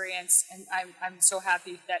experience, and I'm so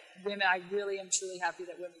happy that women, I really am truly happy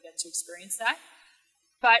that women get to experience that.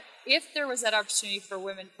 But if there was that opportunity for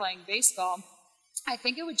women playing baseball, I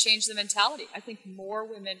think it would change the mentality. I think more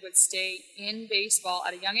women would stay in baseball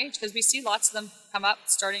at a young age, because we see lots of them come up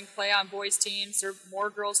starting to play on boys' teams, or more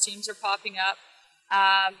girls' teams are popping up.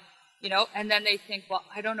 And then they think, well,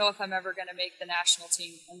 I don't know if I'm ever going to make the national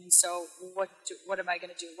team. And so what am I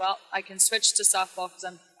going to do? Well, I can switch to softball because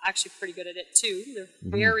I'm actually pretty good at it too. They're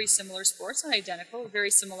very similar sports, not identical,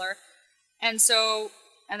 very similar. And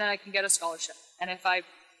then I can get a scholarship. And if I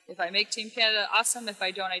make Team Canada, awesome. If I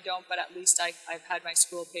don't, I don't. But at least I've had my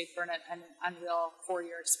school paid for an unreal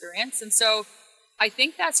 4-year experience. And so I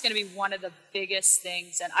think that's going to be one of the biggest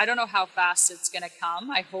things. And I don't know how fast it's going to come.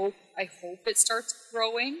 I hope it starts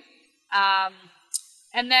growing.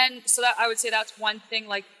 So that I would say that's one thing,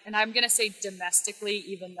 like, and I'm going to say domestically,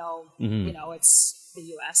 even though, it's the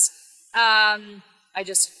U.S. I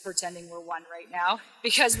just pretending we're one right now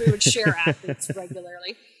because we would share athletes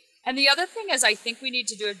regularly. And the other thing is I think we need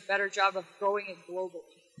to do a better job of growing it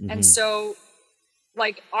globally. And so,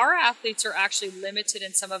 like, our athletes are actually limited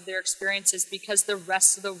in some of their experiences because the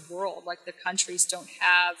rest of the world, like the countries, don't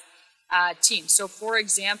have teams. So, for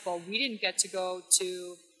example, we didn't get to go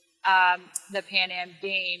to the Pan Am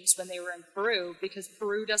Games when they were in Peru because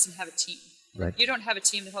Peru doesn't have a team. Right. If you don't have a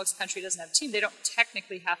team, the host country doesn't have a team. They don't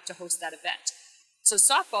technically have to host that event. So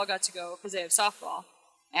softball got to go because they have softball,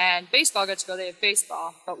 and baseball got to go, they have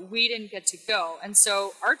baseball, but we didn't get to go. And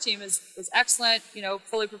so our team was excellent,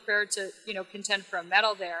 fully prepared to, contend for a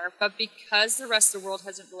medal there. But because the rest of the world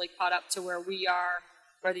hasn't really caught up to where we are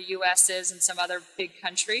where the U.S. is and some other big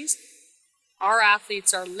countries, our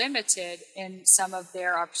athletes are limited in some of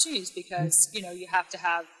their opportunities because, you have to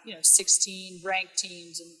have, 16 ranked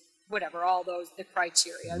teams and whatever, all the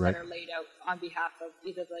criteria Right. that are laid out on behalf of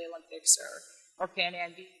either the Olympics or Pan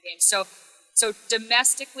Am Games. So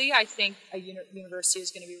domestically, I think a university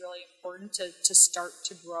is going to be really important to start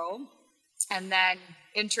to grow. And then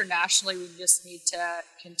internationally, we just need to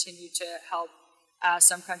continue to help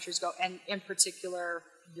some countries go, and in particular,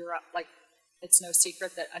 Europe. Like, it's no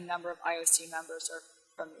secret that a number of IOC members are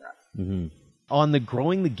from Europe. Mm-hmm. On the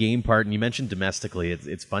growing the game part, and you mentioned domestically,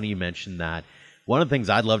 it's funny you mentioned that. One of the things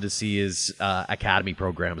I'd love to see is academy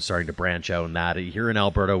programs starting to branch out in that. Here in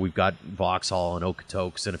Alberta, we've got Vauxhall and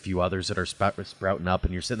Okotoks and a few others that are sprouting up,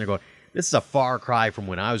 and you're sitting there going, this is a far cry from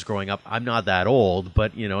when I was growing up. I'm not that old,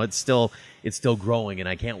 but it's still growing, and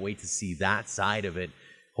I can't wait to see that side of it,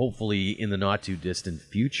 hopefully in the not too distant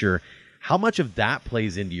future. How much of that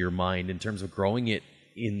plays into your mind in terms of growing it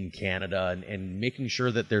in Canada and making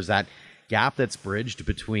sure that there's that gap that's bridged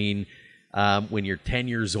between when you're 10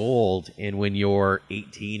 years old and when you're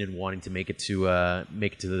 18 and wanting to make it to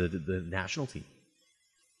the national team?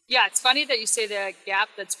 Yeah, it's funny that you say the gap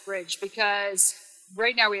that's bridged, because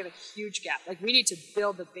right now we have a huge gap. Like, we need to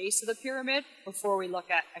build the base of the pyramid before we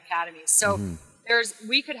look at academies. So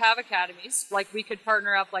we could have academies, like we could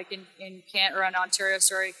partner up, like in Kent or in Ontario,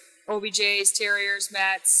 OBJs, Terriers,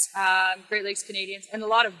 Mets, Great Lakes Canadians, and a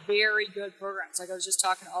lot of very good programs. Like, I was just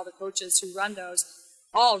talking to all the coaches who run those,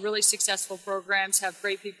 all really successful programs, have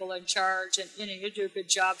great people in charge, and you do a good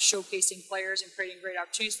job showcasing players and creating great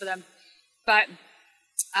opportunities for them. But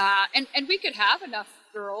and we could have enough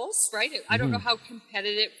girls, right? I don't know how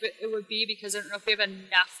competitive it would be, because I don't know if we have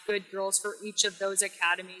enough good girls for each of those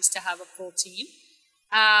academies to have a full team.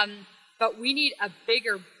 But we need a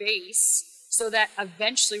bigger base so that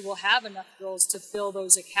eventually we'll have enough girls to fill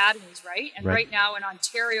those academies, right? And right now in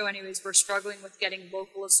Ontario, anyways, we're struggling with getting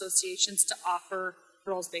local associations to offer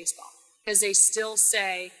girls baseball, because they still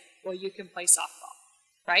say, well, you can play softball,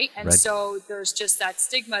 right? And so there's just that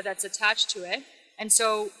stigma that's attached to it. And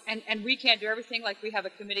so, and we can't do everything. Like, we have a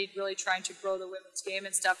committee really trying to grow the women's game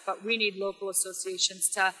and stuff, but we need local associations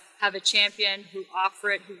to have a champion who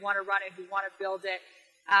offer it, who want to run it, who want to build it.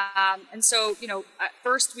 And so, at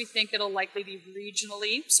first we think it'll likely be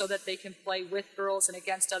regionally, so that they can play with girls and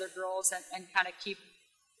against other girls and kind of keep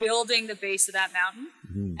building the base of that mountain.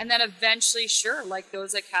 And then eventually, sure, like,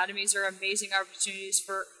 those academies are amazing opportunities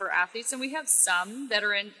for athletes. And we have some that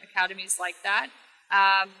are in academies like that.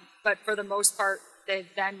 But for the most part, they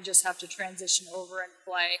then just have to transition over and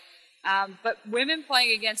play. But women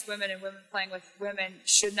playing against women and women playing with women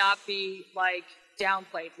should not be, like,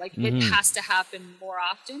 downplayed. Like, it has to happen more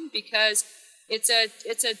often, because it's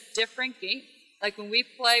a different game. Like, when we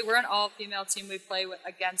play, we're an all-female team. We play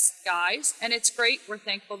against guys, and it's great. We're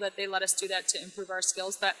thankful that they let us do that to improve our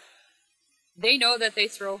skills, but they know that they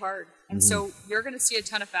throw hard. And so you're going to see a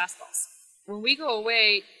ton of fastballs. When we go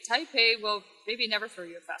away, Taipei will maybe never throw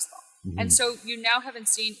you a fastball. And so you now haven't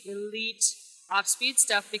seen elite off-speed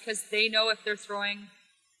stuff, because they know if they're throwing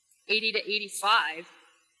 80 to 85,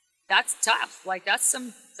 that's tough. Like, that's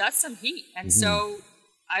some heat. And so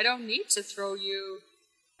I don't need to throw you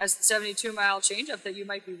a 72-mile changeup that you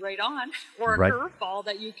might be right on, or a curveball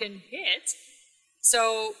that you can hit.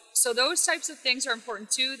 So those types of things are important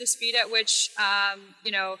too. The speed at which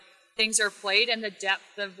things are played, and the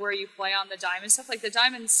depth of where you play on the diamond stuff. Like, the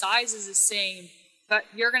diamond size is the same, but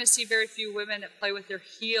you're going to see very few women that play with their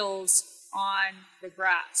heels on the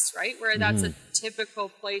grass, right? Where that's a typical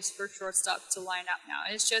place for shortstop to line up now.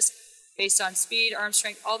 And it's just based on speed, arm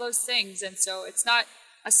strength, all those things. And so it's not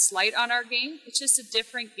a slight on our game. It's just a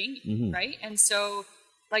different game, right? And so,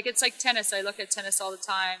 like, it's like tennis. I look at tennis all the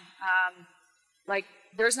time. Like,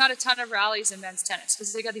 there's not a ton of rallies in men's tennis,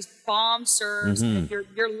 because they got these bomb serves. And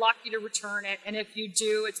you're lucky to return it, and if you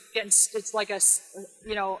do, it's like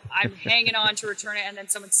I'm hanging on to return it, and then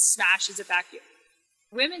someone smashes it back at you.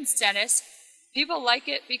 Women's tennis, people like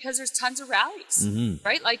it because there's tons of rallies,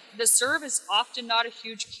 right? Like, the serve is often not a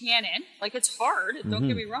huge cannon. Like, it's hard, don't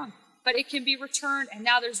get me wrong, but it can be returned, and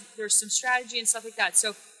now there's some strategy and stuff like that.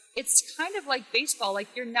 So it's kind of like baseball. Like,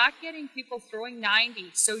 you're not getting people throwing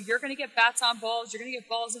 90, so you're going to get bats on balls, you're going to get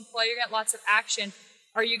balls in play, you're going to get lots of action.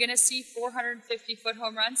 Are you going to see 450-foot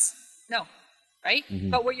home runs? No, right?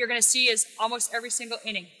 But what you're going to see is almost every single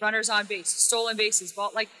inning, runners on base, stolen bases,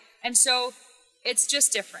 ball, like, and so it's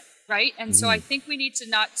just different, right? And so I think we need to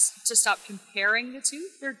stop comparing the two.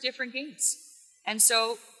 They're different games. And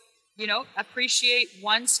so, appreciate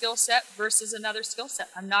one skill set versus another skill set.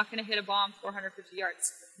 I'm not going to hit a bomb 450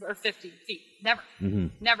 yards or 50 feet. Never.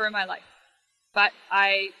 Never in my life. but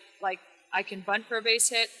I can bunt for a base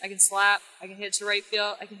hit, I can slap, I can hit it to right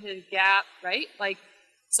field, I can hit a gap, right? Like,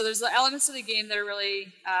 so there's the elements of the game that are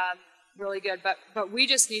really, really good, but we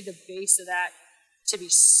just need the base of that to be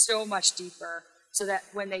so much deeper so that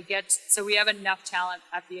when so we have enough talent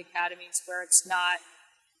at the academies where it's not,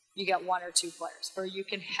 you get 1 or 2 players, where you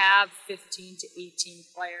can have 15 to 18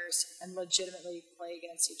 players and legitimately play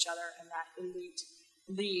against each other, and that elite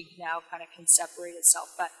league now kind of can separate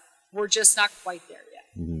itself. But we're just not quite there yet.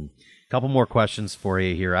 Mm-hmm. Couple more questions for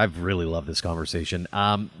you here. I've really loved this conversation.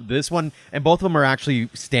 This one, and both of them are actually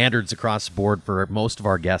standards across the board for most of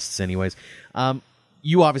our guests anyways.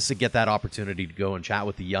 You obviously get that opportunity to go and chat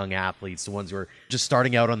with the young athletes, the ones who are just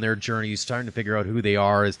starting out on their journey, starting to figure out who they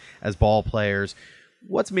are as ball players.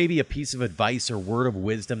 What's maybe a piece of advice or word of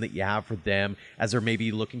wisdom that you have for them as they're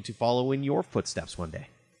maybe looking to follow in your footsteps one day?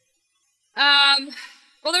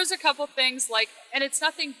 Well, there's a couple things, and it's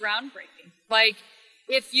nothing groundbreaking.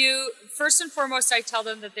 First and foremost, I tell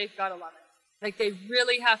them that they've got to love it. They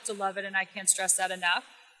really have to love it, and I can't stress that enough,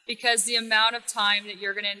 because the amount of time that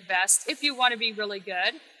you're going to invest, if you want to be really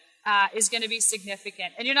good, is going to be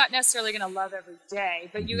significant. And you're not necessarily going to love every day,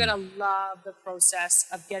 but you got to love the process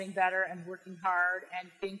of getting better and working hard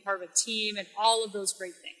and being part of a team and all of those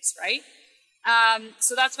great things, right?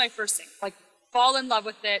 So that's my first thing. Fall in love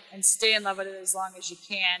with it and stay in love with it as long as you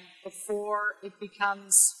can before it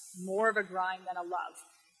becomes more of a grind than a love.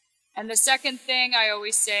 And the second thing I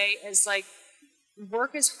always say is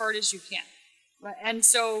work as hard as you can. And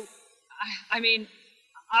so,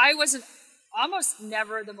 I wasn't almost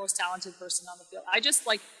never the most talented person on the field. I just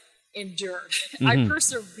endured. Mm-hmm. I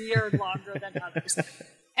persevered longer than others.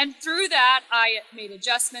 And through that, I made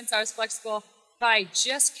adjustments. I was flexible, but I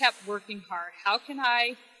just kept working hard. How can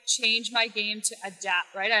I change my game to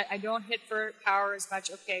adapt, right? I don't hit for power as much.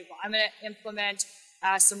 Okay, well, I'm going to implement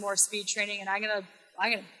some more speed training, and I'm going to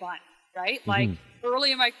bunt, right? Mm-hmm.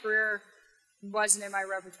 Early in my career, wasn't in my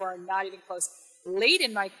repertoire, not even close. Late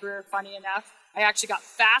in my career, funny enough, I actually got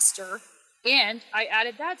faster, and I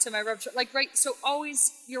added that to my repertoire. Right, so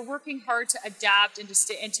always you're working hard to adapt and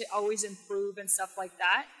to always improve and stuff like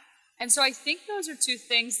that. And so I think those are two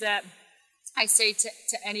things that I say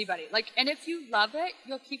to anybody. And if you love it,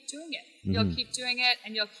 you'll keep doing it. Mm-hmm. You'll keep doing it,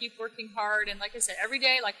 and you'll keep working hard. And like I said, every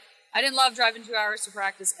day, I didn't love driving 2 hours to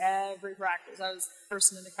practice every practice. I was the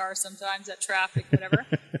person in the car sometimes at traffic, whatever.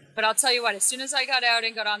 But I'll tell you what, as soon as I got out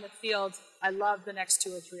and got on the field, I loved the next 2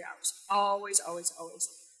 or 3 hours. Always, always, always.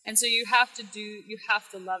 And so you have to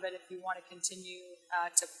love it if you want to continue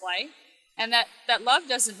to play. And that love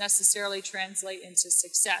doesn't necessarily translate into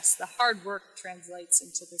success. The hard work translates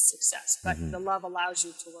into the success, but the love allows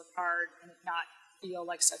you to work hard and not feel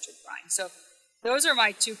like such a grind. So those are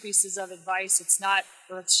my 2 pieces of advice. It's not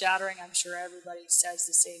earth-shattering. I'm sure everybody says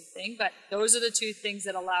the same thing, but those are the 2 things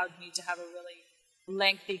that allowed me to have a really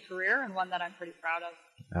lengthy career, and one that I'm pretty proud of.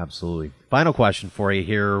 Absolutely. Final question for you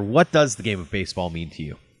here. What does the game of baseball mean to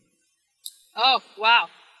you? Oh, wow.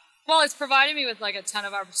 Well, it's provided me with a ton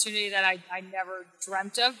of opportunity that I never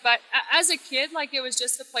dreamt of. But as a kid, it was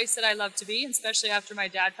just the place that I loved to be, and especially after my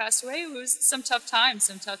dad passed away. It was some tough times,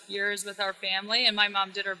 some tough years with our family, and my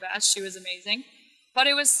mom did her best. She was amazing. But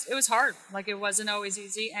it was hard. It wasn't always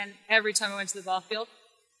easy, and every time I went to the ball field,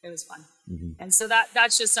 it was fun. Mm-hmm. And so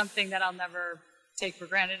that's just something that I'll never take for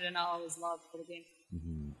granted, and I'll always love for the game.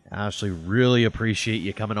 Mm-hmm. Ashley, really appreciate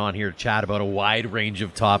you coming on here to chat about a wide range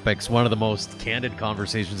of topics. One of the most candid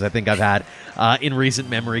conversations I think I've had in recent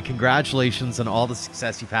memory. Congratulations on all the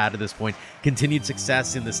success you've had to this point. Continued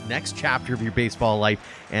success in this next chapter of your baseball life.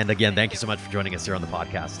 And again, thank you so much for joining us here on the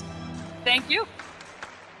podcast. Thank you.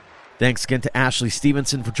 Thanks again to Ashley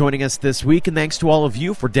Stevenson for joining us this week, and thanks to all of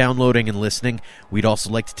you for downloading and listening. We'd also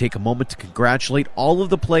like to take a moment to congratulate all of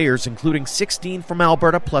the players, including 16 from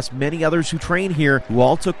Alberta, plus many others who train here, who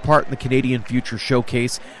all took part in the Canadian Future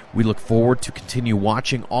Showcase. We look forward to continue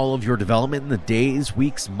watching all of your development in the days,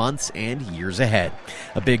 weeks, months, and years ahead.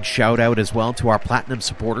 A big shout out as well to our Platinum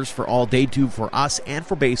supporters for all they do for us and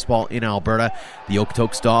for baseball in Alberta. The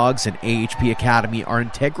Okotoks Dogs and AHP Academy are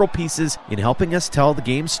integral pieces in helping us tell the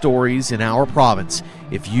game's stories in our province.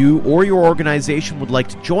 If you or your organization would like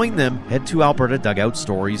to join them, head to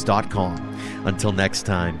albertadugoutstories.com. Until next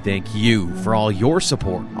time, thank you for all your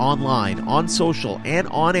support online, on social, and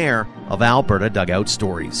on air of Alberta Dugout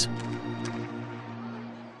Stories.